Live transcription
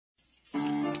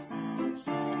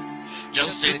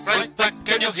Just sit right back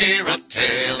and you'll hear a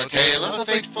tale of a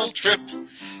fateful trip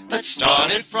that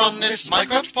started from this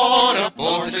Minecraft port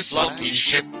aboard this lucky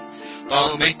ship.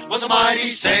 The mate was a mighty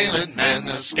sailing man,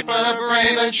 the skipper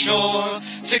brave and sure.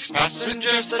 6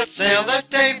 passengers set sail that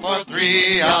day for a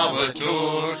 3-hour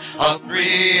tour, a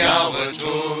 3-hour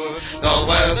tour. The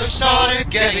weather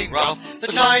started getting rough, the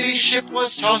tiny ship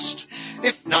was tossed.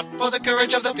 If not for the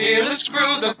courage of the fearless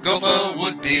crew, the Gopher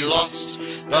would be lost.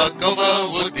 The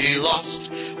Gopher would be lost.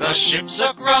 The ship's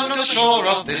aground on the shore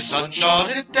of this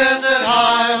uncharted desert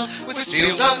isle, with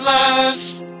steel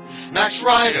Douglas, Max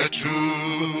Rider 2,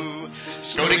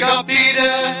 Scoti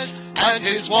Garbidis and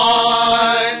his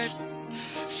wife,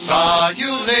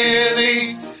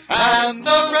 Sayulily, and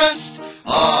the rest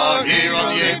are here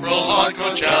on the April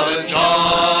Hardcore Challenge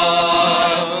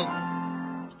Isle.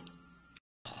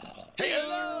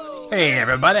 Hello! Hey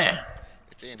everybody!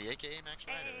 It's Andy, aka Max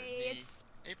Rider, It's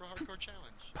the April Hardcore Challenge.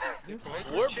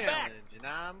 We're back. And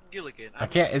I'm Gilligan. I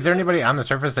can't. Is there anybody on the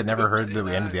surface that never heard the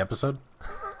end of the episode?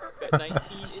 Got 19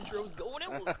 intros going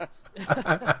at once.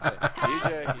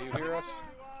 DJ, you hear us?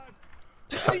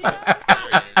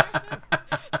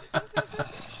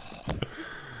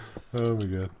 Oh my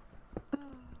god.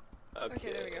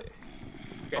 Okay, there we go.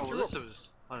 Oh, this was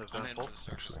uneventful.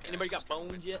 Anybody got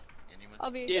bones yet? I'll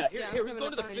be. Yeah, here who's coming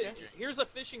going to up the behind you. here's a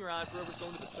fishing rod for whoever's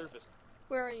going to the surface.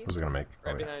 Where are you? What was I gonna make?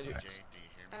 Right Oh, yeah. behind you.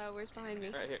 Nice. Where's behind me?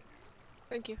 Right here.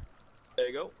 Thank you. There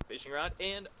you go. Fishing rod.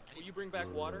 And will you bring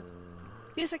back water?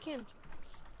 Yes, I can.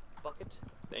 Bucket.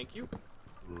 Thank you.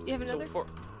 You have another?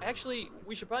 Actually,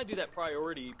 we should probably do that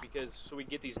priority because so we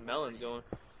get these melons going.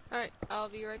 All right, I'll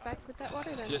be right back with that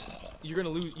water then. Just you're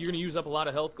gonna use up a lot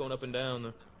of health going up and down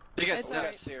though. They got, It's they got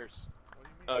alright. Stairs.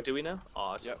 Oh, do we now?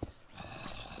 Awesome. Yep.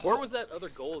 Where was that other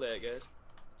gold at, guys?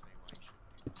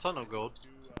 Son of gold.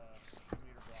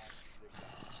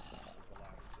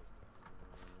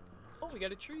 Oh, we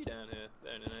got a tree down here.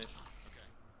 Very nice.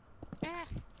 Ah,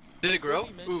 Did it grow?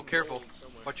 Scotty mentioned Ooh, careful. gold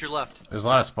somewhere. Watch your left. There's a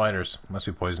lot of spiders. Must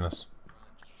be poisonous.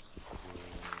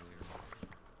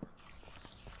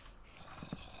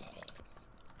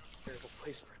 Terrible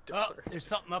place for a Oh, daughter. there's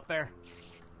something up there.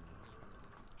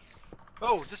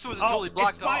 Oh, this was Oh, totally it's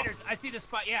blocked spiders. off. I see the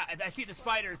yeah, I see the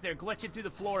spiders. They're glitching through the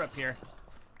floor up here.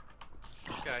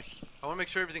 Okay. I want to make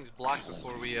sure everything's blocked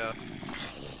before we, Oh,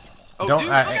 Don't. dude, look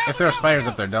out, If look there are out, spiders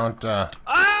look up there, don't. Oh,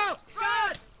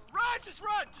 God! Run! Just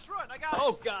run! Just run! I got it!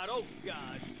 Oh god, oh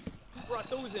god. Who brought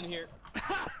those in here?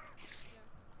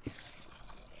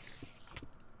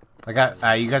 I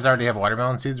got. You guys already have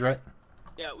watermelon seeds, right?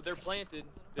 Yeah, they're planted.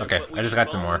 They're Okay, we I just need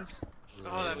got some more. bones,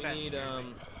 Oh, that We bad. need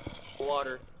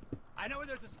water. I know where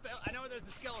there's a I know where there's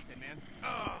a skeleton, man.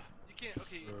 Oh, you can't.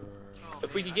 Okay. Oh,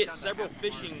 If we man, could get I found that several half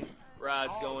fishing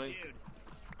rods Oh, going. dude.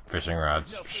 Fishing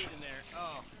rods. There's no food in there.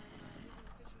 Oh,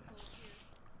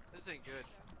 This ain't good.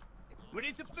 we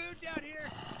need some food down here.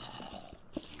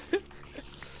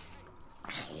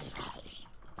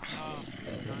 Oh,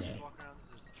 just walk around.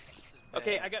 This is bad.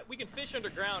 Okay, we can fish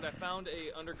underground. I found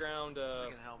a underground Like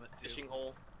a helmet, too. fishing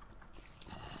hole.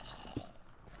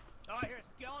 Oh, I hear a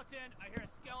skeleton. I hear a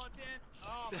skeleton.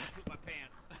 Oh, I'm gonna poop my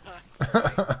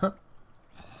pants.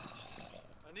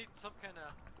 I need some kind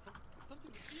of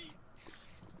something to eat.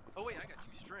 Oh wait, I got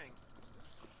 2 string.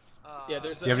 Yeah,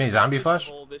 there's You have any zombie fishing flesh?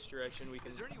 hole this direction. We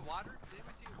can. Is there any water? Did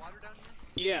anybody see water down here?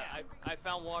 Yeah, I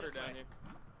found water This down way. here.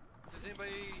 Does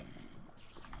anybody?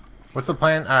 What's the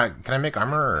plan? Can I make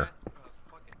armor? Or?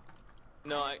 Fuck it.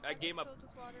 No, I gave my. filled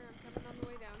with water. I'm coming on the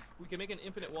way down. We can make an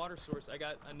infinite water source. I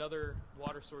got another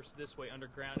water source this way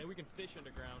underground, and we can fish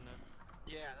underground now.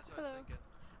 Yeah, that's what I Hello. was thinking.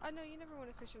 Oh no, you never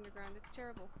want to fish underground. It's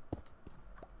terrible.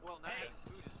 Well, now Hey. that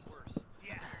food is worse.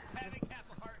 Yeah, having half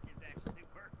a heart is actually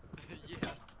worse.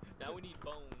 Yeah. Now we need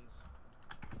bones.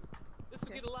 This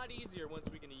will Okay. get a lot easier once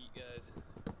we can eat, guys.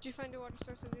 Did you find a water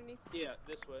source underneath? Yeah,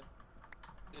 this way.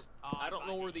 Just Oh, I don't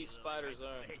know where these Little spiders right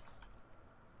in are. the face.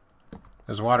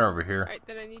 There's water over here. Alright,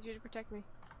 then I need you to protect me.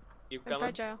 You I'm coming?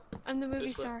 fragile. I'm the movie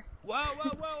This way. star. Whoa, whoa,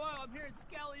 whoa, whoa! I'm hearing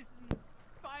skellies and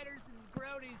spiders and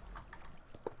grodies.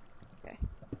 Okay.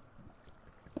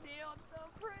 Steal, I'm so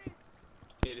afraid.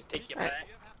 Yeah, just take you Alright. back.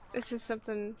 This is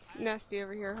something nasty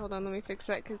over here. Hold on, let me fix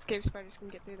that because cave spiders can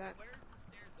get through that. Where's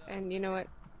the stairs up? And you know what?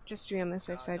 Just be on the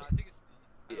safe side. No, I think it's.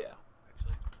 Yeah.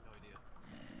 Actually, no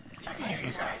idea. I can hear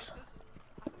you guys.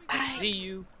 I see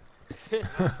you.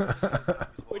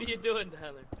 What are you doing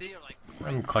down there? They are like.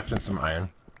 I'm collecting some iron.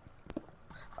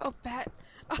 Oh, bat.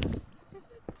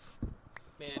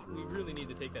 Man, we really need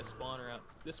to take that spawner out.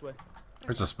 This way.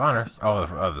 There's a spawner.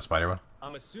 Oh, the spider one.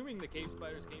 I'm assuming the cave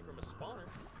spiders came from a spawner.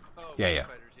 Oh, Yeah, yeah.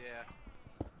 Spiders, yeah.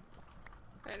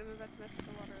 Alright, I'm about to mess with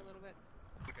the water a little bit.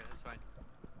 Okay, that's fine.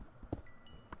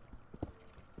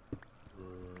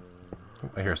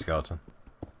 I hear a skeleton.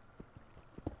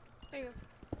 There you go.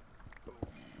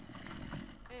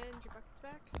 And your bucket's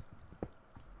back.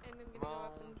 And I'm gonna go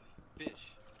up and...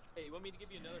 Fish. Hey, you want me to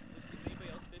give you another? Is anybody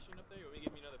else fishing up there? You want me to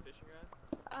give me another fishing rod?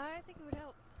 I think it would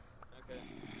help. Okay.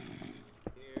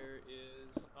 Here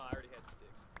is. Oh, I already had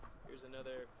sticks. Here's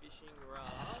another fishing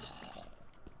rod.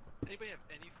 Anybody have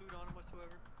any food on them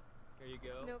whatsoever? Here you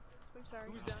go. Nope. I'm sorry.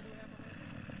 Who's down to half a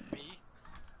heart? Me?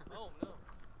 Oh no.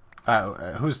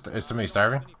 Is somebody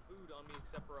starving? I don't have any food on me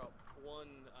except for one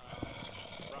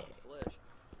rotten flesh.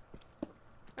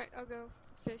 Alright, I'll go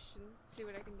fish and see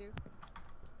what I can do.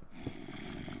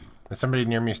 Is somebody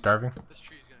near me starving? This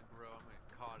tree's gonna grow. I'm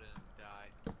gonna caught it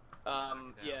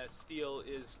and die. Yeah, Steel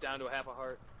is down to a half a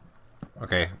heart.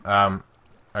 Okay.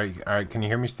 Alright, can you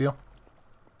hear me, Steel?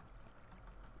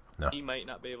 No. He might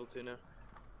not be able to now.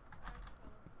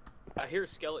 I hear a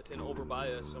skeleton over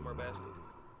by us somewhere, Basket.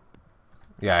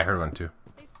 Yeah, I heard one too.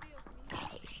 Hey, Steel, can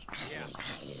you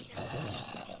hear me? Yeah. I'm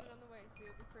on the way, so you'll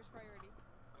be first priority.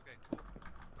 Okay, cool.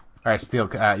 Alright, Steel,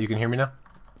 you can hear me now?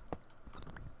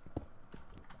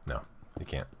 No, you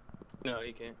can't. No,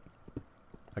 he can't.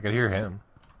 I could hear him.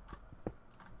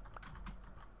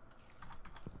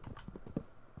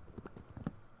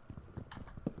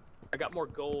 I got more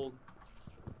gold.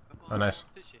 Oh, nice.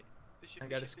 Fish it. Fish it, I fish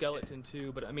got it, a fish skeleton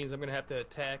too, but that means I'm gonna have to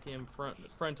attack him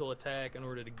frontal attack in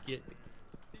order to get. it.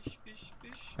 Fish, fish,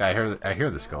 fish. Yeah, I hear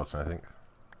the skeleton, I think.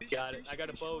 Fish, Got it. fish, I got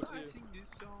a fish. bow, I too. sing this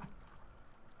song.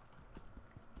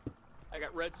 I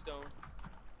got redstone.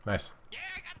 Nice. Yeah,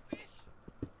 I got a fish.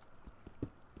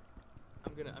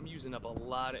 I'm using up a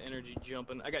lot of energy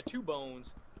jumping. I got 2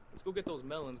 bones. Let's go get those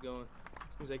melons going.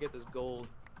 As soon as I get this gold.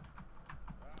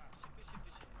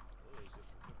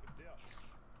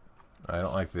 I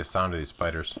don't like the sound of these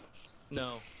spiders.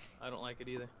 No, I don't like it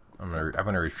either. I'm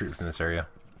gonna retreat from this area.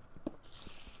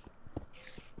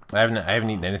 I haven't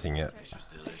eaten anything yet. Treasures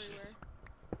everywhere.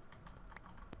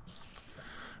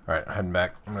 Alright, heading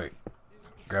back. I'm gonna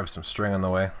grab some string on the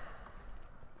way.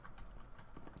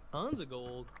 Tons of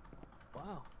gold.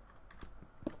 Wow.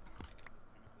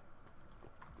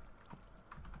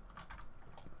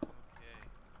 Okay.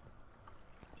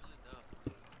 Filling up.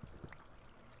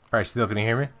 Alright, Steel, can you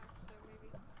hear me? So maybe.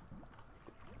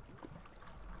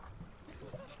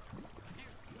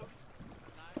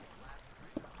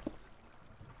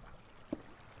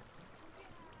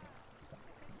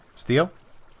 Steel?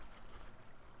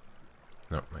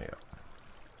 No, not yet.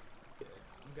 Okay.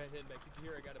 You guys heading back. Did you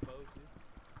hear I got a bow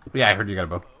too? Yeah, I heard you got a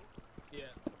bow. Yeah.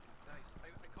 Nice. I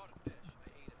caught a fish. I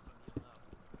ate it,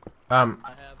 so I'm healing up. I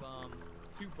have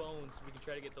 2 bones, so we can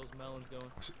try to get those melons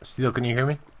going. Steel, can you hear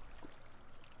me?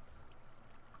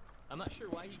 I'm not sure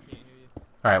why he can't hear you.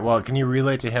 Alright, well, can you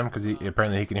relay to him? Because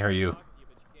apparently he can hear you. Talk to you,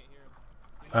 but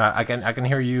you can't hear him. I can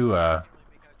hear you, Can't really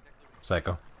make out exactly what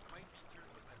Psycho. I might be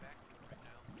turned with my back to it right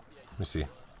now. Let me see. Nice.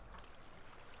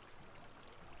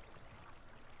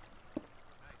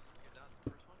 You're done.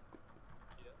 First one?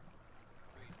 Yeah.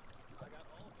 Sweet. I got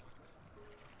all of them.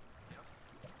 Yep.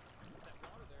 That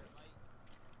water there might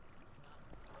not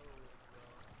flow as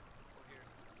well. Oh, here.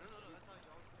 No, that's how you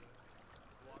always do it.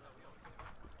 Water We always do.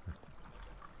 Okay.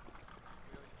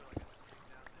 We always put like a string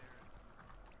down there.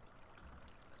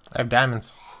 I have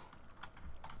diamonds. I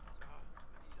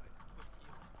put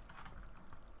heal.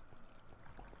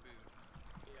 Food.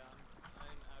 Yeah,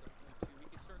 I'm out of food too. We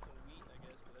could start some wheat, I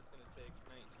guess, but that's gonna take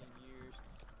 19 years.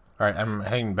 Alright, I'm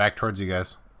heading back towards you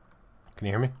guys. Can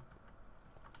you hear me?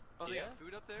 Oh, they Yeah. got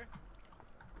food up there?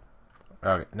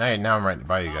 Okay, now I'm right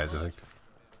by you guys, I think.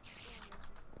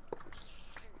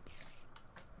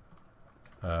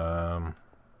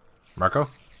 Marco?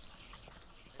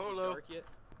 Polo. Dark yet?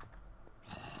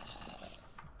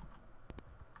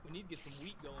 We need to get some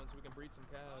wheat going so we can breed some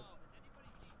cows.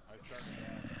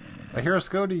 I hear a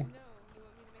Scoti. No, you want me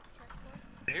to make a track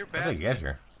for it? Here, How did I get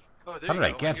here? Oh, there How you did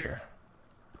I go. get here?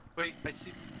 Wait, I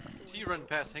see you running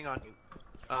past. Hang on.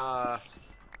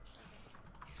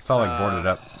 It's all like boarded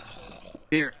up.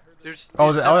 Here. There's.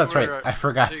 Oh, there's that's right. somewhere, I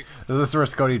forgot. so you- This is where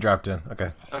Scoti dropped in.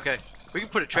 Okay. Okay. We can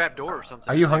put a trap door or something.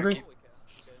 Are you in there. hungry? Holy cow.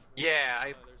 Okay.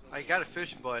 Yeah, I got a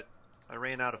fish, but I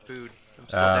ran out of food. I'm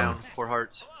still Um, down 4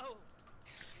 hearts.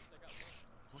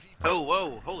 Oh,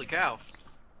 whoa! Holy cow!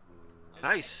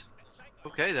 Nice.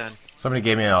 Okay then. Somebody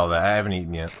gave me all that. I haven't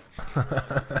eaten yet.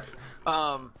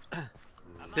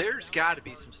 There's got to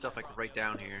be some stuff I can write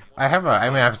down here. I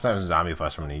have some zombie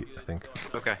flesh I'm gonna eat, I think.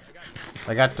 Okay.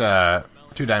 I got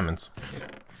 2 diamonds.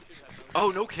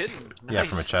 Oh, no kidding. Nice. Yeah,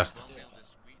 from a chest.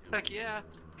 Heck yeah.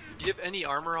 Do you have any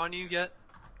armor on you yet?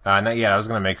 Not yet. I was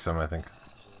gonna make some, I think.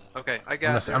 Okay, I I'm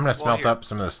got. gonna smelt here. up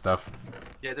some of this stuff.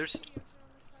 Yeah, there's.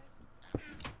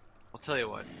 I'll tell you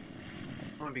what.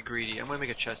 I'm gonna be greedy. I'm gonna make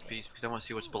a chest piece because I want to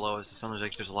see what's below us. It sounds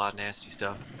like there's a lot of nasty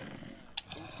stuff.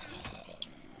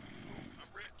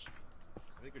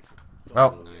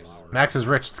 Oh, Max is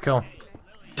rich. Let's kill him.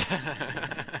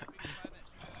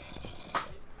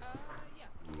 Yeah.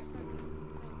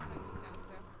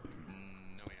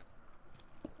 No, we don't.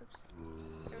 Oops.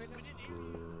 There we go. I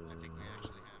think we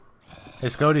actually have Hey,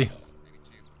 Scoti. maybe 2.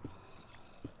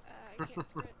 I can't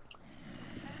sprint.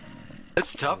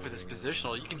 It's tough with this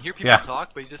positional. You can hear people Yeah.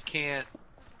 talk, but you just can't.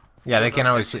 Yeah, they can't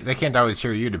always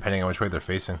hear you depending on which way they're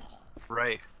facing.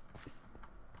 Right.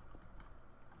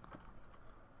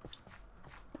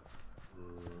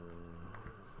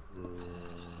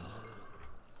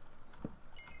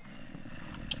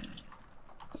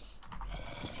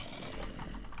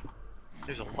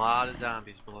 There's a lot of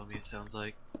zombies below me, it sounds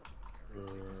like.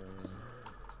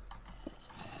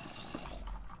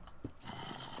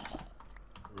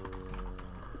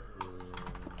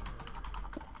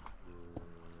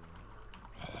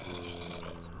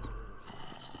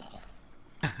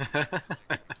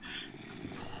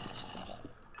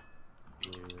 You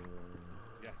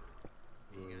got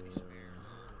any spare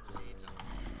seeds on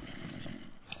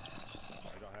I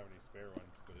don't have any spare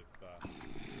ones, but if any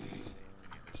of this?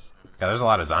 None of this. Yeah, there's a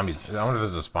lot of zombies. I wonder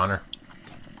if there's a spawner.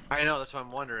 I know, that's what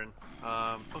I'm wondering.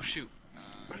 Oh shoot.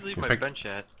 Where did I leave You my pick- bench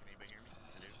at? Can anybody hear me?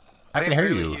 I do. I can hear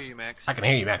barely you. hear you, Max. I can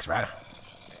hear you, Max, right? Okay,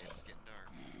 it's getting dark.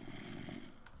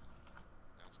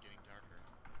 Now it's getting darker.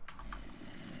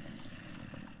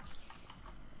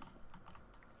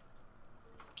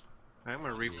 Alright, I'm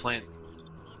gonna replant.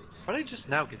 Why did I just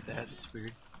now get that? That's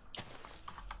weird.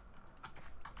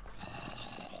 How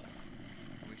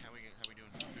we doing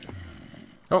for food?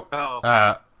 Oh,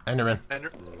 Oh, Enderman.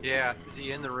 yeah. Is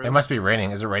he in the room? It must be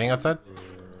raining. Is it raining outside?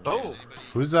 Oh,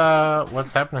 Who's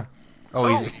what's happening? Oh,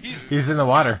 Oh, he's in the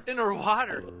water. in the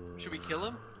water. Should we kill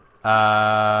him?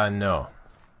 No.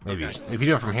 Maybe. Okay. If you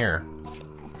do it from here.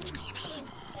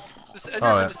 This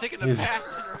Enderman is taking a he's- bath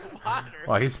in the water.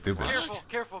 Well, he's stupid.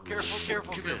 Careful.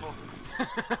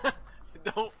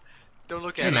 Don't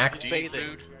look Hey, at him. Max. He's Do you need bathing.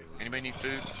 food? Anybody need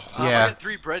food? Yeah. I got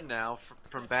 3 bread now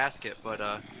from Basket, but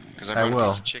Because I I brought a will.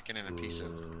 piece of chicken and a piece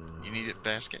of... You need it,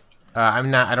 basket?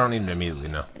 I'm not. I don't need it immediately,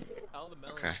 no. How the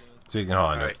melons Okay. doing? So you can hold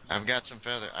on to alright. it. I've got some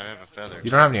feather. I have a feather. You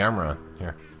don't have any armor on.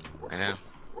 Here. I know.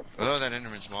 Oh, that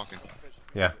Enderman's walking.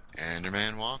 Yeah.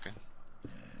 Enderman walking.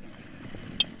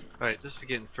 Alright, this is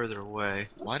getting further away.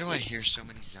 Why do I hear so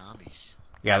many zombies?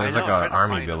 Yeah, there's I like know, I'm an trying to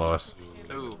army find below us.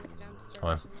 Ooh. Hold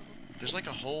on. There's like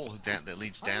a hole that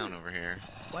leads down over here.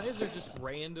 Why is there just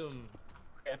random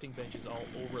crafting benches all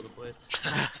over the place?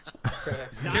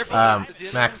 Careful, is he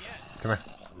in Max, there? come here.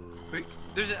 Wait,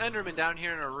 there's an Enderman down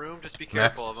here in our room. Just be Max?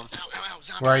 careful of him. Ow, ow, ow,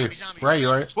 zombie, Where are you? zombie, zombie. Where are you?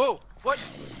 Are you? Whoa! What?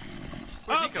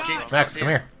 Where'd he Oh, come God. from? Max, come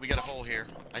here. We got a hole here.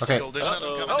 I Okay. see gold. There's another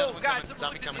one coming. Oh, Another one guys, coming. someone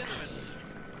Zombie look at coming. the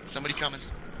Enderman. Somebody coming.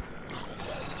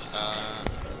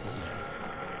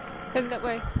 Head that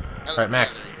way. All right,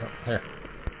 Max. Oh, here.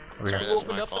 Over Sorry, here. that's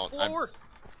Open my up fault. the floor.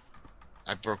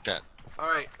 I broke that.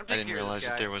 Alright, I'm I taking didn't care of realize this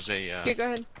that guy. there was a. Okay, go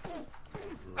ahead.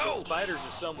 Oh! Spiders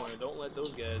are somewhere. Don't let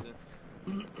those guys in.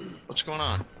 What's going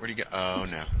on? Where'd he go? Oh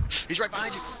no. He's right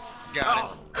behind you.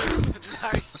 Got Oh!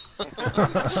 Nice.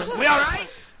 We alright?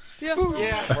 Yeah.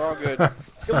 Yeah. we're all good.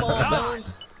 Come on, melons.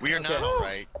 it. We are not Okay.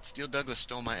 alright. Steel Douglas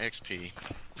stole my XP.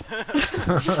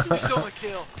 You stole a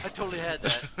kill. I totally had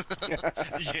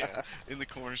that. Yeah, in the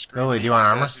corner screen. Lily, do you want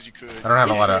armor? As fast as you could. I don't have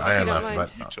a lot of Yes, if you iron don't left, mind.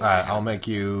 but You totally I'll have make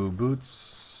you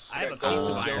boots I have a piece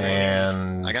Uh, of iron.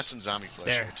 and I got some zombie flesh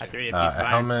There, here I too. threw you a piece of a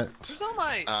iron. helmet Who's on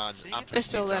my Optimus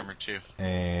stole needs that. armor too.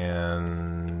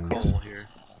 and hole here?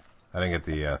 I didn't get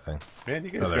the thing. Man,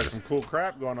 you Oh, guys there it got is. some cool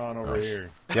crap going on over here.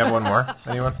 Do you have one more?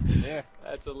 Anyone? Yeah.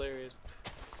 That's hilarious.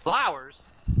 Flowers?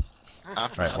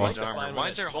 Optimus Right, well- needs I'd like to armor. find Why one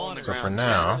is there a that hole in the spawns. So ground? for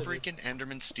now- Does freaking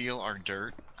Enderman steal our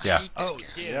dirt? I Yeah. hate that Oh, guy.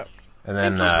 dude. Yep. And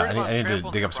then Don't worry I about need to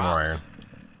trampling dig up some more rocks. iron.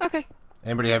 Okay.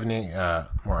 Anybody have any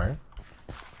more iron?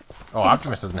 Oh,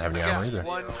 Optimus doesn't have any I armor got either.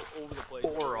 one They're all over the place.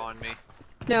 ore on me.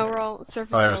 No, we're all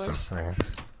surface Oh, there's dwellers. some. Right here.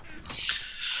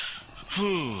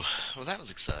 Whew. Well, that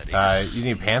was exciting. You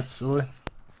need pants, Lily?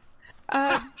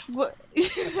 What?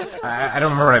 I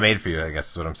don't remember what I made for you. I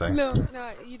guess is what I'm saying. No,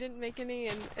 you didn't make any,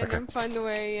 and Okay. I'm fine the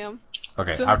way I am.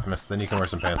 Okay, So- Optimus. Then you can wear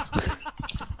some pants.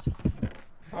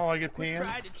 Oh, I get Try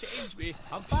pants. to change me.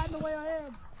 I'm fine the way I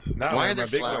am. No, Why I are have there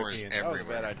my big boy flowers pants. That was a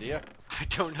everywhere? bad idea. I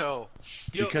don't know.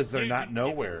 Because they're not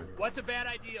nowhere. What's a bad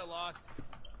idea, Lost?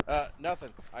 Nothing.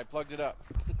 I plugged it up.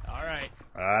 Alright.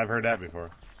 I've heard that before.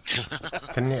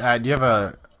 Can you? Do you have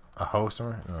a hoe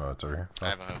somewhere? Oh, it's over here. I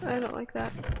have a hoe. I don't like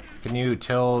that. Can you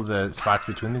till the spots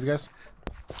between these guys?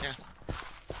 Yeah.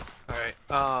 Alright,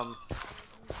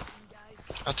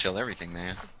 I'll till everything,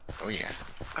 man. Oh yeah.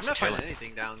 I'm not Till finding it.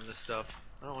 anything down in this stuff.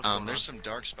 I don't know what's going There's on. some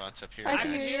dark spots up here, I I guys.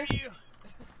 can can hear hear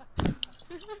you.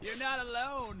 You're not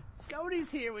alone.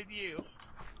 Scoti's here with you.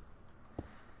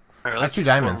 Alright, I have let's 2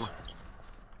 explore diamonds.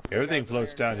 Everything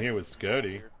floats down here with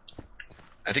Scoti.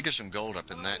 I think there's some gold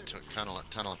up in that tunnel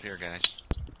up here, guys.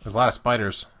 There's a lot of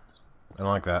spiders. I don't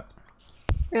like that.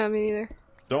 Yeah, me neither.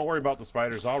 Don't worry about the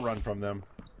spiders. I'll run from them.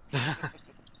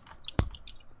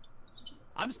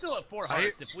 I'm still at 4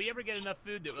 hearts. If we ever get enough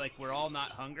food that like we're all not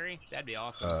hungry, that'd be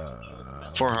awesome.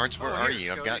 4 hearts, where Oh, are here,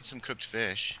 you? I've Scoti. got some cooked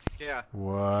fish. Yeah.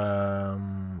 What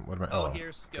am I? oh,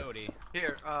 here's Scoti.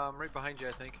 Here, right behind you,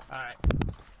 I think. All right.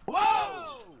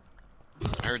 Whoa!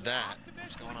 I heard that.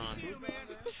 What's going on?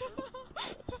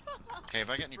 Hey, have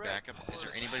I got any backup? Is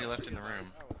there anybody left in the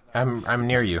room? I'm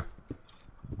near you.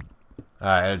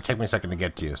 It'll take me a second to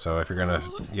get to you, so if you're gonna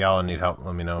yell and need help,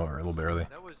 let me know or a little bit early.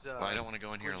 That was, Well, I don't want to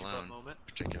go in here Squishy butt alone, moment.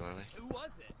 particularly. Who was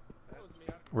it?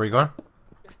 Where are you going?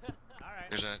 All right.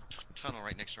 There's a tunnel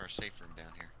right next to our safe room down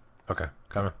here. Okay,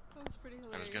 coming. That was pretty I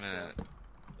hilarious. was gonna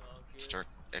start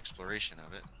exploration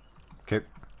of it. Okay.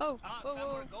 Oh, Ah, whoa, found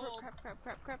whoa, more whoa, gold.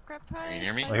 crap. Can you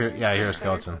hear me? I hear, yeah, I hear a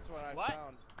skeleton. That's what I What?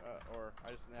 found. Or I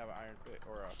just didn't have an iron pick.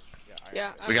 Or a, iron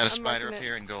Yeah, pick. We got a I'm spider marking up it.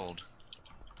 here in gold.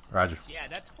 Roger. Yeah,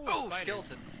 that's full of Oh, spiders.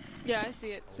 skeleton. Yeah, I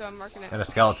see it, so I'm marking it. And a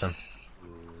skeleton.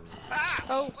 Ah!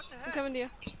 Oh, What the I'm heck? coming to you.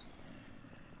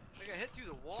 I got hit through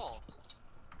the wall.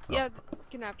 Yeah,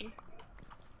 can happen.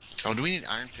 Oh, do we need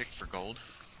iron pick for gold?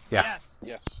 Yeah, Yes.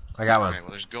 Yes. I got one. Okay, well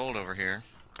there's gold over here.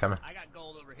 Coming. I got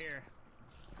gold over here.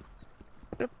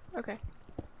 Okay.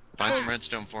 Find some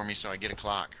redstone for me so I get a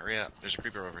clock. Hurry up. There's a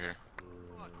creeper over here.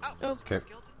 Ow. Oh. Okay.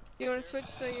 Skeleton? You want to switch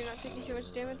so you're not taking too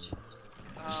much damage?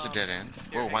 This is a dead end.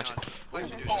 Here, Whoa, hang watch on. it. What Oh,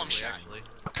 did you do oh, I'm differently, shot. actually?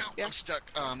 Ow, Yeah. I'm stuck.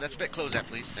 That's a bit. Close that,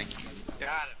 please. Thank you.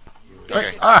 Got it.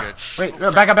 Okay, Ah! good. Wait,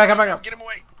 no, back up. Get him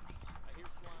away.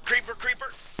 Creeper.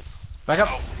 Back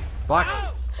up. Block.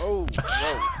 Oh,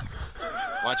 whoa.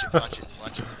 Watch it.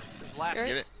 There's laughing.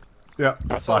 Get it? Yeah,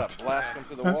 I it's saw that blocked. blast come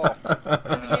through the wall.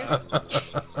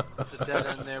 It's a dead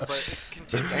end there, but it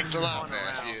continues Thanks a lot, on around.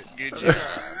 Matthew. Good job.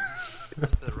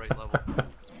 It's the right level.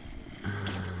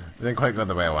 Didn't quite go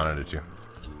the way I wanted it to.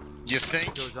 You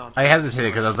think? Goes on. I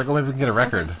hesitated because I was like, oh, maybe we can get a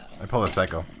record. I pulled a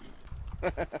psycho.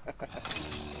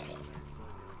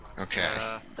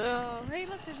 Okay. Oh, hey,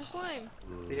 look, there's a slime.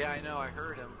 Yeah, I know. I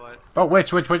heard him, but Oh,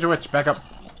 witch. Back up.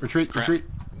 Retreat. Crap. Retreat.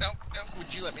 No.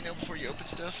 Would you let me know before you open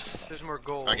stuff? there's more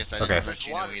gold. I guess I Okay. didn't let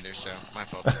you know either, so my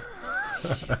fault.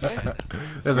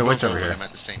 There's a We witch both over opened here. them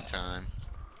at the same time.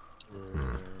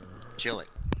 Kill it.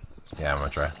 Yeah, I'm gonna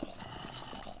try.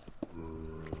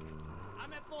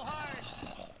 I'm at full heart.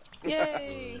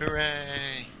 Yay!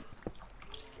 Hooray!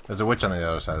 There's a witch on the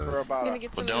other side of For this. I'm gonna about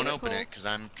get Well, some of don't this open coal. it, because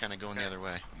I'm kind of going the other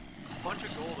way. Bunch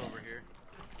of gold over here.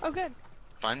 Oh, good.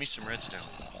 Find me some redstone.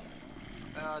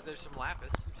 There's some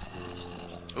lapis.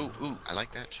 Ooh, I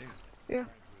like that too. Yeah.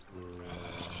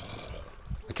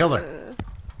 I killed her.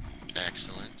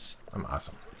 Excellent. I'm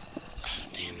awesome. Oh,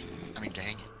 damn it.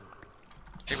 Dang it.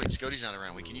 Hey, wait, Scoti's not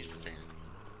around. We can use the fan.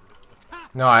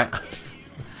 No,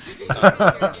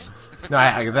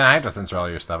 no, then I have to censor all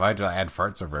your stuff. I have to add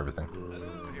farts over everything.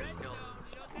 Here's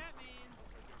skeleton.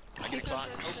 I get a clock.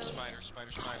 Oh, spiders.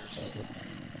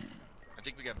 I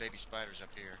think we got baby spiders up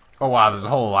here. Oh wow, there's a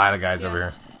whole lot of guys Yeah. over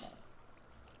here.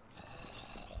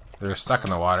 They're stuck in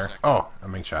the water. Oh,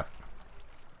 I'm being shot.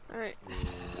 Alright.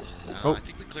 Oh. I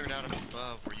think we cleared out up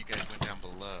above where you guys went down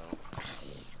below.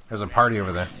 There's a party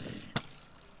over there.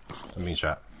 I'm being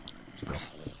shot. Still.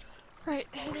 Right,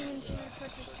 heading into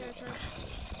fortress territory.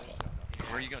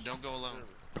 Where are you going? Don't go alone.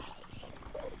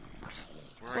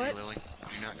 Where are What? you, Lily?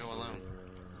 Do not go alone.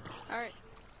 Alright,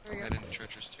 there we Head go. into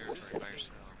treacherous territory by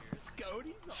yourself.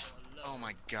 Scoti's all alone. Oh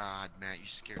my god, Matt, you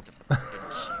scared the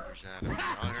bejeebers out of me.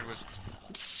 All I heard was,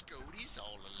 Scotty's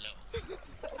all alone.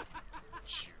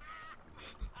 Shoot.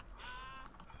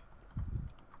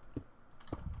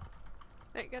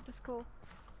 Right, got this coal.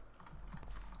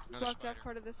 Another Blocked spider. off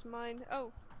part of this mine.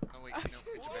 Oh. Oh wait, no,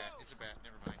 it's a bat. It's a bat.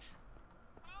 Never mind.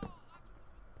 Oh,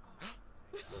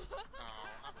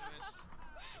 Optimus.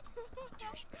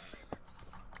 Douchebag.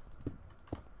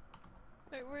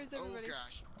 Wait, where's Oh everybody?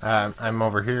 gosh. I'm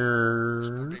over There's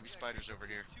more here. baby spiders over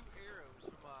here. 2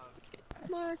 arrows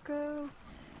from, Marco.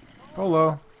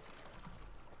 Hello.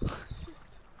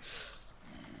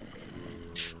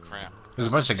 Crap. There's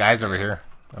a bunch of guys over here.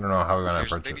 I don't know how we're gonna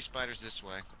There's approach baby it. spiders this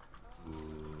way.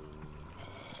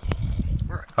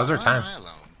 Where, How's our why time? Am I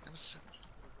alone? That was so...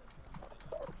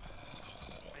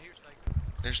 I hear Psycho.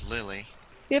 There's Lily.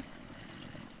 Alright,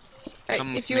 Come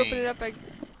if with you me. open it up,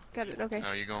 got it. Okay.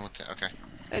 Oh, you're going with the...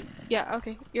 Okay. Yeah.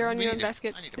 Okay. You're on We your own need a-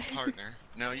 basket. I need a partner.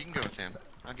 No, you can go with him.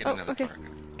 I'll get Oh, another okay. partner.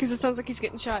 Because it sounds like he's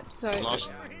getting shot. So.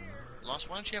 Lost,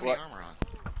 why don't you have What? any armor on?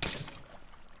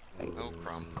 Oh,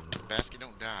 crumb. Basket,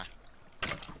 don't die.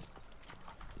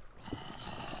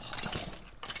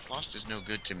 Lost is no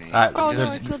good to me. Oh no! I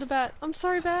There- killed a bat. I'm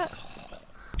sorry, bat.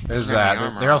 There's There's that. no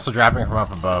armor They're on. also dropping from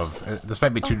up above. This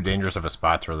might be too dangerous of a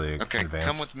spot to really Okay, advance.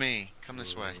 come with me. Come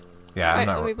this way. Yeah, I'm Alright,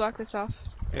 not. let me block this off.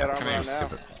 You got Come armor here, on now?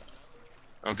 skip it.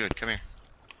 Oh, good. Come here.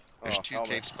 There's Oh, two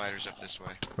helmet. cave spiders up this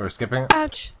way. We're skipping it.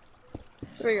 Ouch.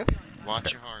 There we go.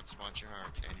 Watch your hearts. Watch your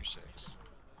hearts. And your six.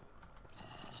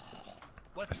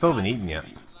 I still haven't eaten yet.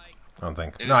 I don't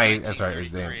think. It No, is I ate. That's right. It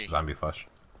was 1933. zombie flesh.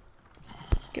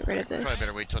 Get rid of this. Probably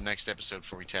better wait till next episode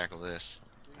before we tackle this.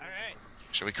 Alright.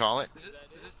 Shall we call it? Is this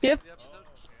Yep. the episode?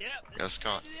 Yep. Yeah, let's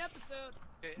call it. To the episode.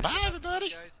 Okay. Bye, everybody.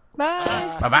 Guys.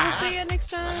 Bye. Bye-bye. See you next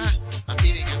time. Bye. I'm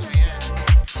eating it.